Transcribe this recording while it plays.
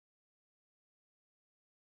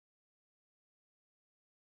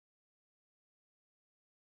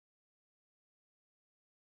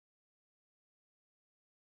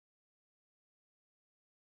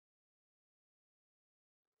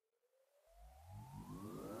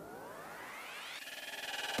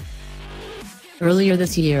Earlier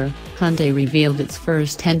this year, Hyundai revealed its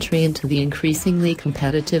first entry into the increasingly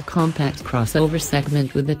competitive compact crossover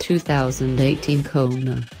segment with the 2018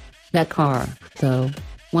 Kona. That car, though,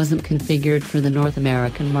 wasn't configured for the North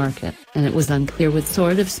American market, and it was unclear what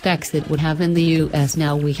sort of specs it would have in the US.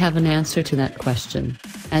 Now we have an answer to that question,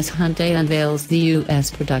 as Hyundai unveils the US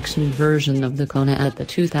production version of the Kona at the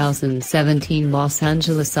 2017 Los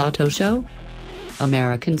Angeles Auto Show.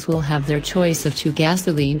 Americans will have their choice of two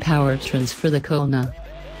gasoline powertrains for the Kona.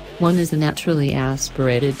 One is a naturally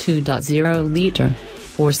aspirated 2.0-liter,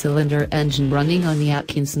 four-cylinder engine running on the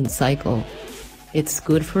Atkinson cycle. It's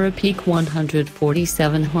good for a peak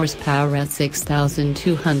 147 horsepower at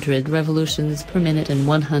 6,200 revolutions per minute and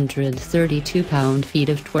 132 pound-feet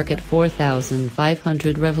of torque at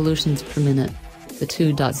 4,500 revolutions per minute. The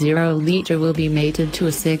 2.0-liter will be mated to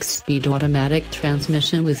a 6-speed automatic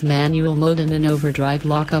transmission with manual mode and an overdrive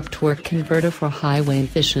lock-up torque converter for highway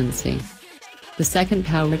efficiency. The second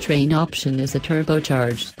powertrain option is a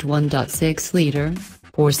turbocharged 1.6-liter,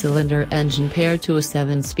 four-cylinder engine paired to a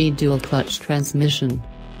 7-speed dual-clutch transmission.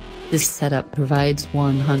 This setup provides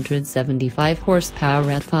 175 horsepower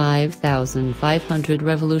at 5,500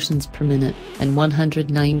 revolutions per minute, and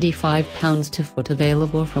 195 pounds-to-foot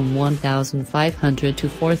available from 1,500 to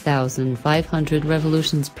 4,500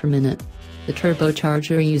 revolutions per minute. The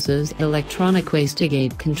turbocharger uses electronic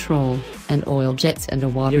wastegate control, and oil jets and a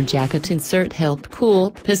water jacket insert help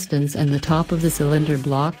cool pistons and the top of the cylinder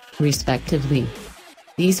block, respectively.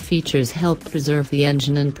 These features help preserve the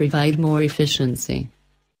engine and provide more efficiency.